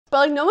But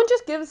like no one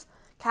just gives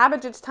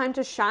cabbage its time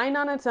to shine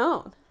on its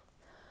own.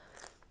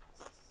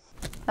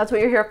 That's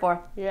what you're here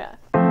for. Yeah.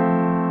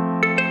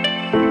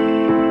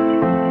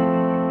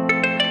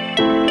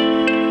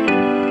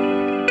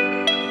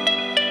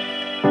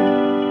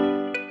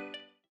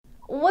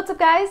 What's up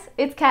guys?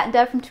 It's Kat and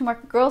Deb from Two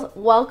Market Girls.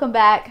 Welcome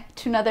back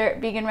to another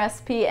vegan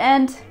recipe,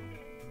 and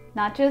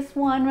not just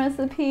one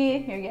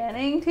recipe, you're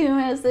getting 2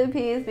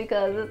 recipes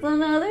because it's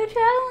another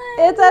challenge.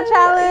 It's a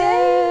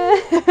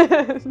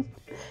challenge!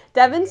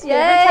 Devin's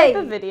favorite type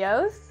of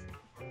videos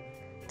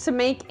to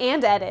make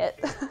and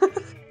edit.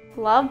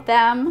 Love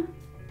them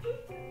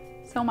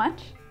so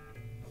much.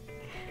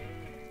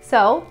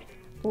 So,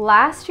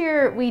 last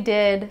year we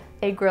did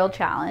a grill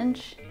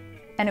challenge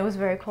and it was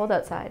very cold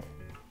outside.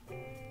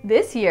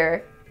 This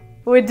year,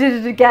 we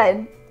did it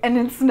again, and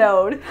it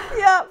snowed.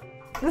 Yep.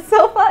 It's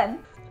so fun.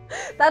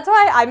 That's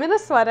why I'm in a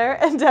sweater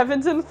and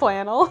Devin's in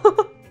flannel.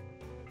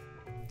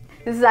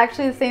 This is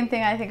actually the same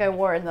thing I think I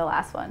wore in the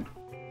last one.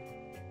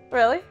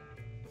 Really?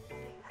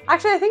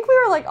 Actually, I think we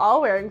were like all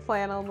wearing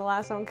flannel in the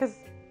last one because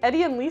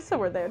Eddie and Lisa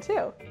were there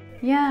too.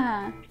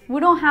 Yeah.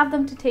 We don't have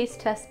them to taste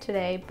test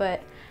today,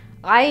 but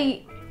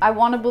I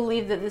want to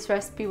believe that this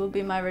recipe will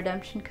be my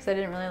redemption because I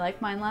didn't really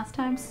like mine last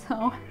time,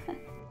 so...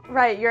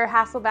 Right, you're a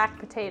Hasselback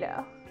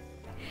potato.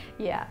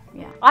 Yeah.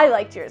 I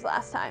liked yours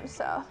last time,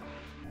 so.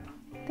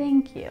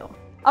 Thank you.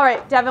 All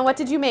right, Devin, what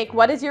did you make?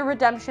 What is your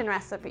redemption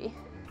recipe?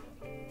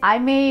 I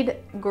made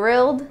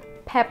grilled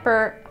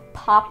pepper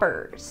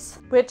poppers.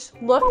 Which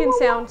look and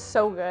sound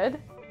so good.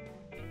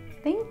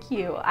 Thank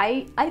you.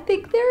 I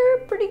think they're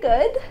pretty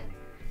good.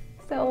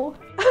 So,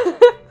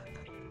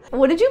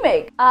 what did you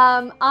make?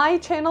 I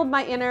channeled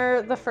my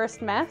inner The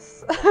First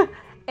Mess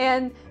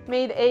and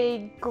made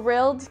a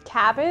grilled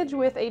cabbage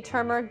with a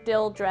turmeric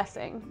dill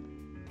dressing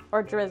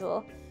or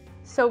drizzle.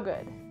 So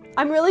good.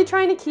 I'm really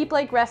trying to keep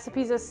like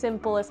recipes as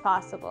simple as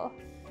possible.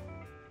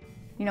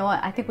 You know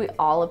what? I think we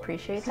all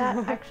appreciate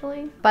that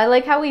actually. But I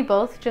like how we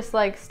both just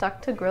like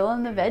stuck to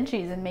grilling the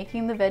veggies and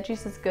making the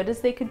veggies as good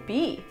as they could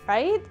be.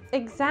 Right?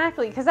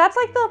 Exactly. Because that's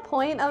like the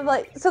point of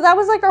like, so that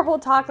was like our whole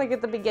talk like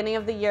at the beginning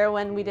of the year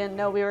when we didn't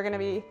know we were going to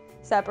be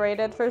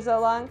separated for so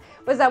long,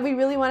 was that we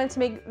really wanted to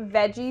make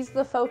veggies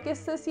the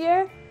focus this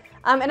year.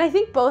 And I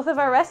think both of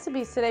our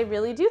recipes today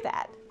really do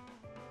that.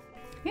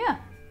 Yeah.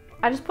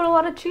 I just put a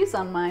lot of cheese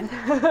on mine.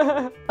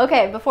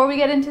 Okay, before we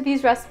get into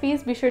these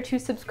recipes, be sure to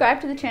subscribe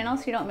to the channel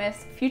so you don't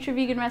miss future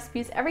vegan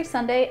recipes every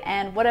Sunday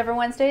and whatever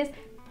Wednesdays,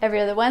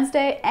 every other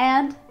Wednesday.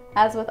 And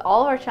as with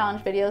all of our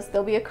challenge videos,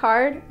 there'll be a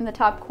card in the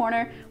top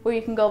corner where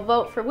you can go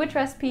vote for which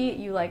recipe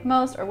you like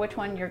most or which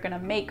one you're gonna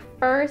make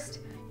first.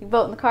 You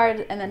vote in the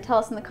card and then tell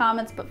us in the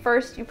comments, but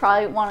first you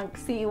probably want to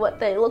see what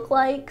they look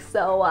like,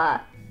 so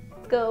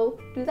let's go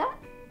do that.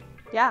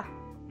 Yeah,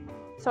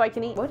 so I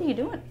can eat. What are you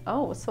doing?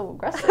 Oh, it's so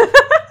aggressive.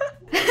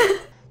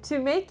 To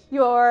make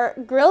your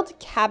grilled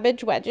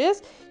cabbage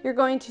wedges, you're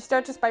going to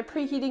start just by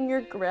preheating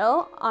your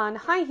grill on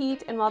high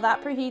heat, and while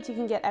that preheats, you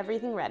can get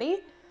everything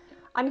ready.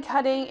 I'm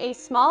cutting a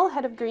small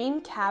head of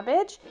green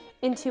cabbage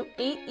into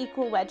 8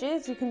 equal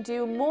wedges. You can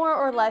do more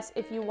or less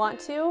if you want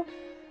to.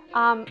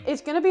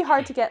 It's going to be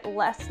hard to get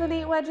less than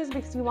 8 wedges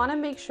because you want to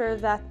make sure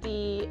that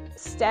the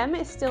stem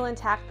is still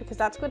intact, because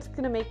that's what's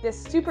going to make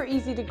this super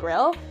easy to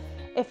grill.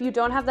 If you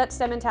don't have that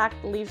stem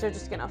intact, the leaves are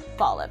just going to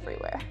fall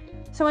everywhere.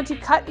 So once you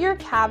cut your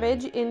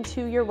cabbage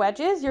into your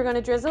wedges, you're going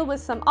to drizzle with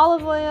some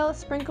olive oil,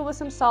 sprinkle with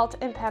some salt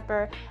and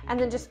pepper, and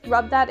then just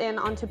rub that in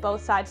onto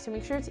both sides to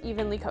make sure it's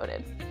evenly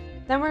coated.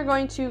 Then we're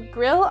going to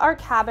grill our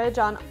cabbage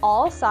on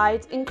all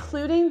sides,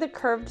 including the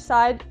curved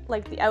side,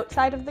 like the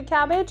outside of the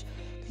cabbage.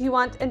 You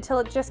want until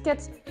it just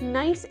gets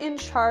nice and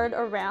charred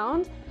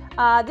around.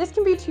 This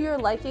can be to your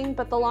liking,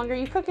 but the longer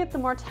you cook it, the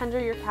more tender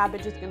your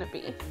cabbage is going to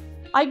be.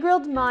 I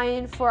grilled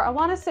mine for, I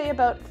want to say,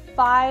 about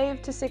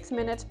 5 to 6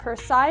 minutes per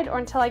side, or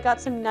until I got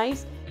some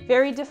nice,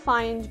 very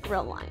defined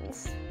grill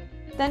lines.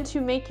 Then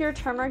to make your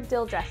turmeric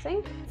dill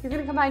dressing, you're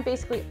going to combine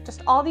basically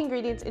just all the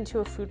ingredients into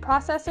a food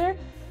processor.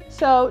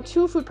 So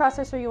to a food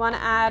processor, you want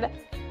to add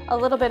a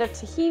little bit of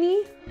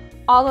tahini,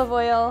 olive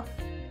oil,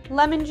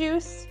 lemon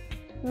juice,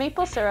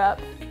 maple syrup,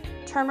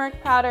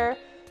 turmeric powder,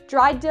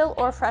 dried dill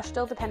or fresh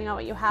dill depending on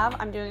what you have.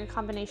 I'm doing a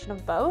combination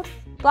of both.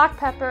 Black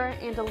pepper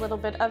and a little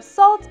bit of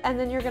salt, and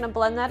then you're going to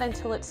blend that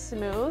until it's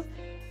smooth.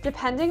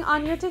 Depending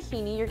on your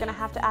tahini, you're going to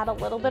have to add a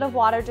little bit of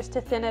water just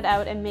to thin it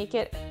out and make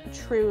it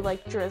true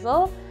like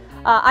drizzle.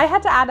 I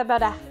had to add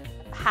about a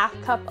half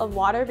cup of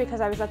water because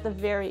I was at the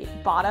very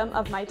bottom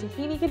of my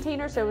tahini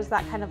container, so it was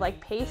that kind of like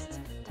paste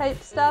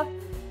type stuff.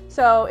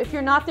 So if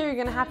you're not there, you're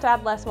going to have to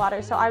add less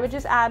water. So I would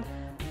just add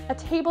a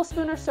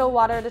tablespoon or so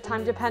water at a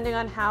time, depending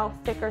on how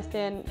thick or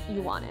thin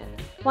you want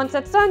it. Once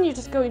that's done, you're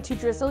just going to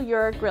drizzle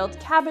your grilled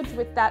cabbage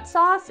with that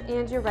sauce,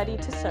 and you're ready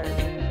to serve.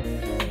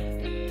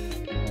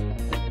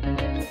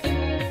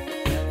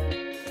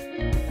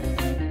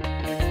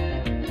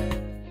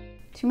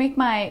 To make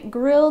my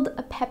grilled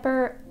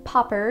pepper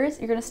poppers,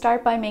 you're gonna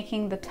start by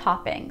making the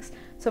toppings.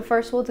 So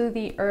first we'll do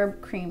the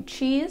herb cream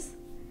cheese.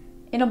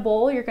 In a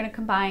bowl, you're gonna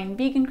combine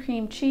vegan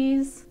cream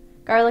cheese,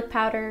 garlic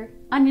powder,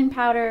 onion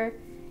powder,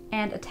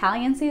 and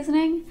Italian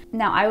seasoning.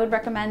 Now I would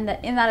recommend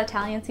that in that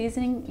Italian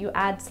seasoning, you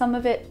add some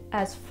of it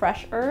as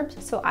fresh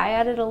herbs. So I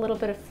added a little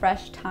bit of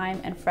fresh thyme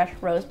and fresh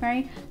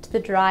rosemary to the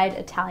dried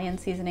Italian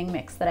seasoning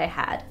mix that I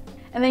had.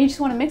 And then you just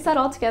want to mix that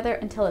all together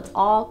until it's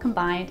all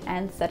combined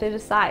and set it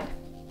aside.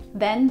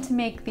 Then to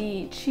make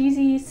the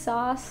cheesy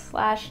sauce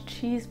slash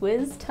cheese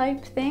whiz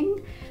type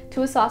thing,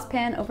 to a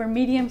saucepan over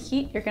medium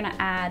heat, you're gonna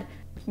add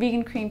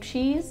vegan cream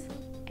cheese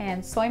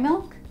and soy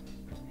milk,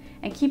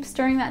 and keep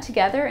stirring that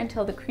together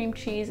until the cream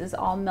cheese is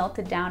all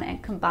melted down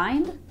and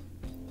combined.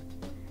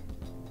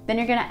 Then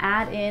you're gonna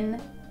add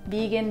in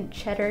vegan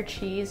cheddar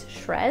cheese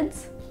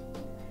shreds,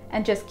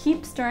 and just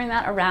keep stirring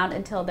that around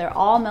until they're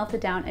all melted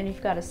down and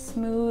you've got a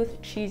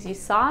smooth, cheesy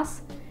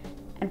sauce.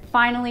 And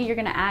finally, you're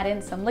gonna add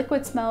in some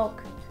liquid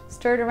smoke,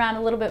 stir it around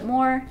a little bit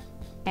more,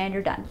 and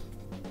you're done.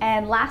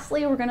 And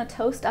lastly, we're gonna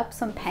toast up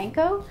some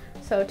panko.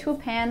 So to a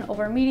pan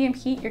over medium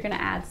heat, you're gonna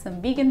add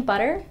some vegan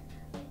butter.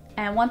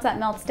 And once that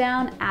melts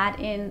down, add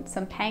in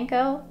some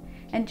panko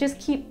and just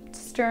keep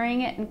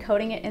stirring it and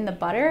coating it in the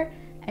butter,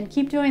 and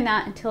keep doing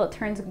that until it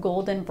turns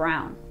golden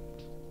brown.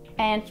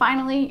 And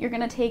finally, you're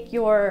gonna take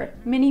your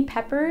mini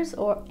peppers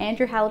and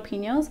your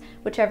jalapenos,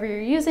 whichever you're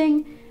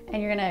using,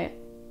 and you're gonna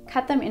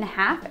cut them in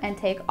half and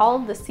take all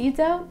of the seeds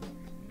out.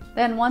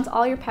 Then once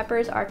all your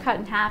peppers are cut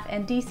in half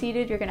and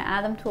de-seeded, you're gonna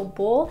add them to a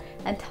bowl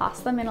and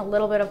toss them in a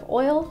little bit of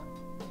oil.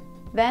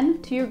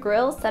 Then to your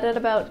grill, set at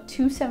about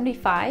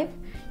 275.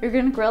 You're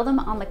gonna grill them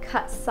on the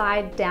cut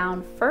side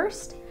down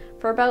first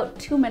for about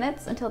 2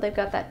 minutes until they've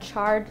got that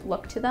charred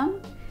look to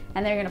them.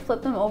 And then you're gonna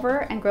flip them over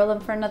and grill them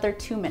for another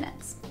 2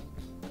 minutes.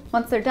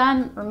 Once they're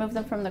done, remove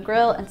them from the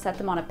grill and set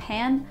them on a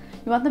pan.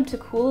 You want them to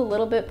cool a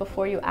little bit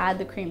before you add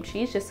the cream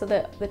cheese, just so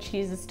that the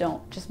cheeses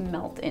don't just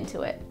melt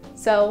into it.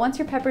 So once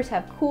your peppers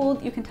have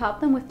cooled, you can top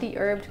them with the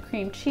herbed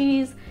cream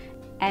cheese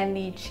and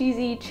the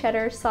cheesy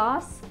cheddar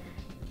sauce,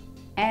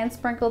 and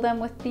sprinkle them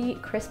with the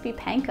crispy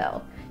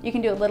panko. You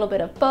can do a little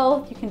bit of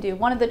both. You can do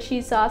one of the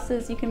cheese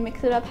sauces. You can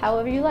mix it up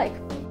however you like.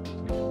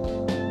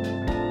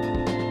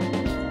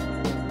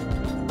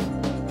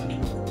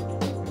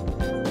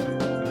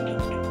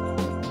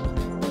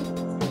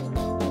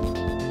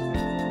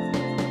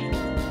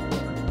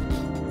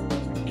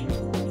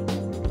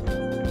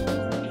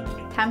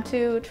 Time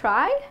to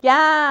try?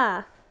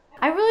 Yeah.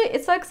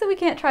 It sucks that we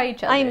can't try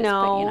each other's. I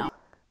know. But, you know.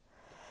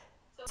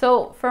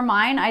 So for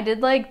mine, I did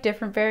like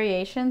different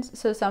variations.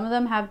 So some of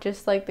them have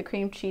just like the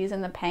cream cheese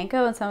and the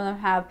panko, and some of them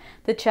have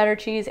the cheddar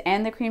cheese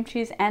and the cream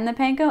cheese and the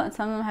panko, and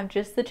some of them have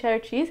just the cheddar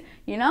cheese,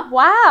 you know?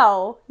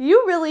 Wow,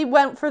 you really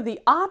went for the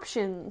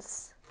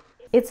options.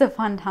 It's a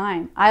fun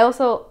time. I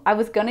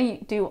was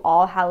gonna do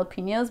all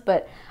jalapenos,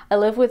 but I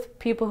live with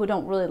people who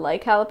don't really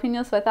like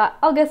jalapenos, so I thought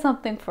I'll get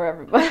something for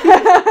everybody.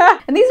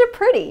 And these are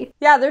pretty.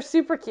 Yeah, they're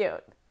super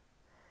cute.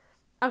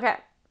 Okay,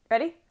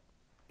 ready?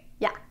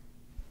 Yeah.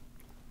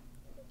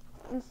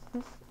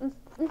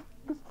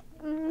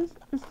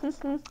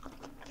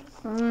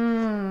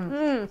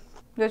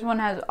 This one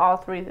has all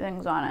three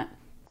things on it.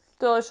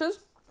 Delicious.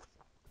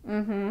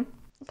 Mm-hmm.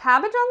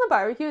 Cabbage on the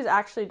barbecue is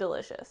actually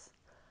delicious.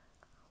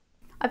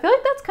 I feel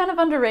like that's kind of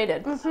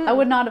underrated. I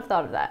would not have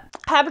thought of that.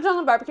 Cabbage on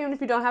the barbecue, and if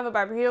you don't have a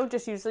barbecue,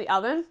 just use the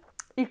oven.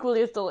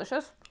 Equally as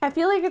delicious. I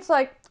feel like it's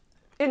like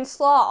in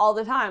slaw all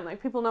the time. Like,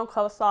 people know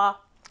coleslaw.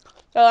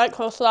 They like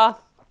coleslaw.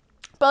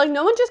 But like,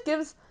 no one just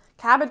gives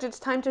cabbage its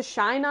time to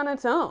shine on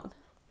its own.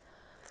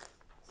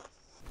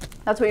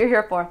 That's what you're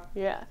here for.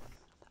 Yeah.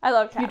 I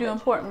love cabbage. You do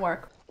important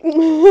work.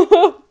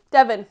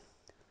 Devin,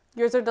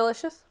 yours are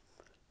delicious?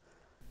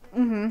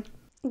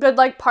 Mm-hmm. Good,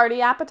 like, party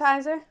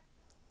appetizer?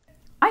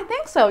 I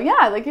think so,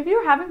 yeah. Like, if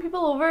you're having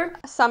people over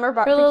Summer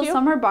for barbecue? a little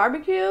summer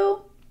barbecue,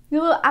 your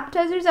little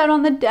appetizers out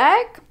on the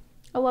deck,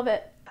 I love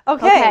it.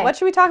 Okay, what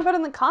should we talk about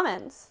in the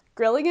comments?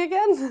 Grilling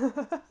again?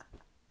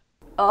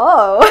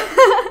 Oh.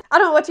 I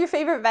don't know, what's your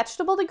favorite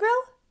vegetable to grill?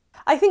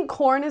 I think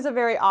corn is a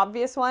very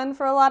obvious one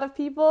for a lot of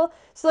people.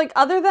 So, like,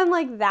 other than,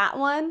 like, that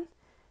one,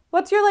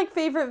 what's your, like,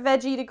 favorite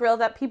veggie to grill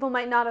that people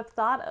might not have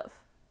thought of?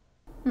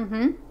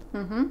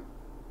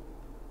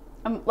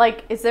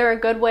 Like, is there a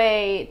good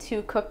way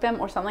to cook them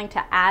or something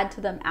to add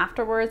to them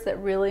afterwards that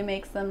really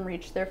makes them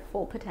reach their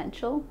full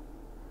potential?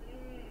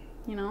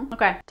 You know?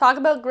 Okay. Talk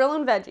about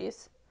grilling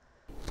veggies.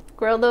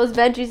 Grill those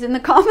veggies in the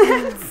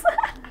comments.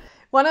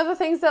 One of the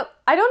things that,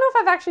 I don't know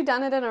if I've actually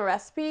done it in a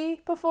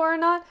recipe before or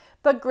not,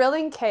 but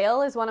grilling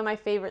kale is one of my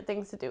favorite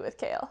things to do with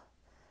kale.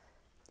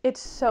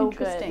 It's so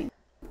good.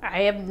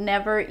 I have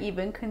never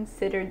even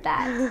considered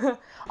that.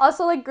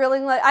 Also, like,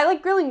 grilling, like, I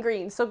like grilling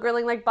greens, so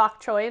grilling like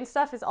bok choy and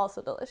stuff is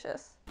also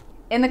delicious.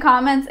 In the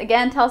comments,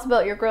 again, tell us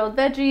about your grilled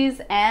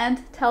veggies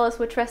and tell us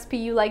which recipe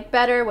you like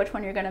better, which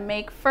one you're gonna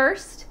make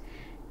first.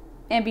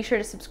 And be sure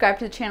to subscribe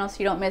to the channel so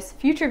you don't miss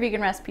future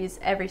vegan recipes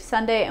every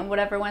Sunday and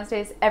whatever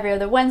Wednesdays every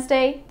other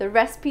Wednesday. The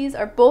recipes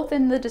are both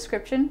in the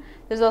description.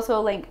 There's also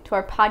a link to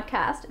our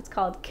podcast. It's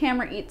called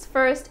Camera Eats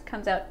First. It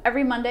comes out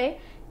every Monday,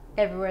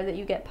 everywhere that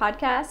you get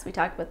podcasts. We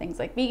talk about things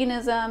like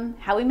veganism,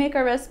 how we make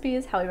our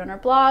recipes, how we run our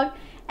blog.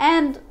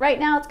 And right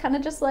now it's kind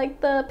of just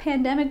like the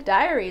pandemic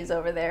diaries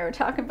over there. We're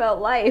talking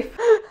about life.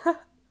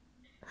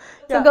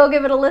 So go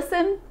give it a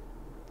listen.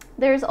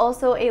 There's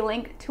also a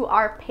link to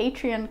our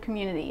Patreon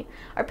community.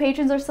 Our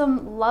patrons are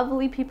some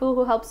lovely people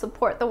who help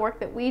support the work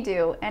that we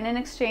do, and in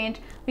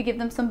exchange, we give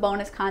them some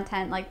bonus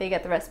content, like they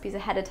get the recipes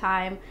ahead of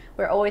time.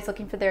 We're always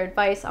looking for their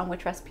advice on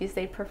which recipes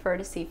they prefer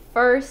to see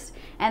first,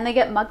 and they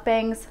get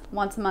mukbangs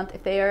once a month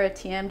if they are a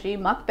TMG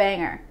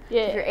mukbanger.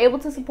 Yeah. If you're able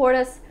to support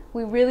us,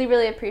 we really,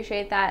 really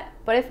appreciate that.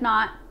 But if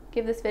not,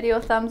 give this video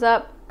a thumbs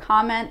up,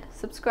 comment,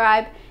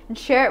 subscribe, and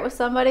share it with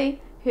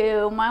somebody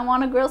who might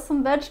want to grill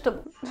some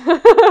vegetables.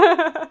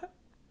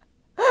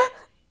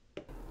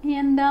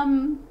 And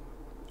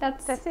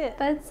that's it.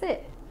 That's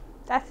it.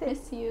 That's it.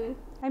 Miss you.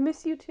 I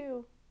miss you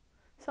too,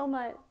 so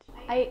much.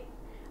 I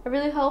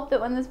really hope that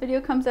when this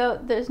video comes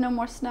out, there's no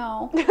more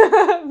snow.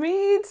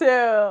 Me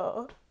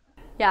too.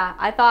 Yeah,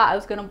 I thought I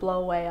was gonna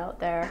blow away out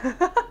there.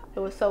 It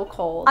was so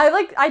cold.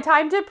 I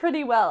timed it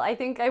pretty well. I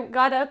think I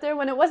got out there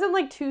when it wasn't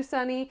like too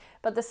sunny,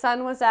 but the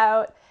sun was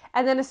out.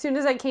 And then as soon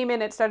as I came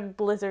in, it started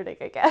blizzarding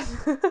again.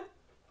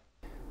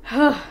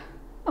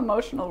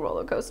 Emotional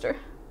roller coaster.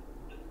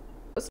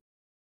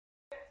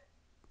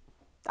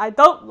 I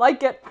don't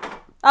like it.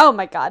 Oh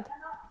my god.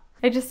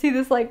 I just see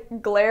this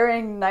like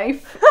glaring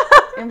knife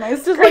in my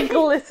It's screen. just like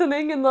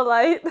glistening in the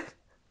light.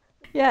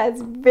 Yeah,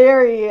 it's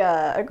very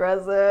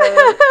aggressive.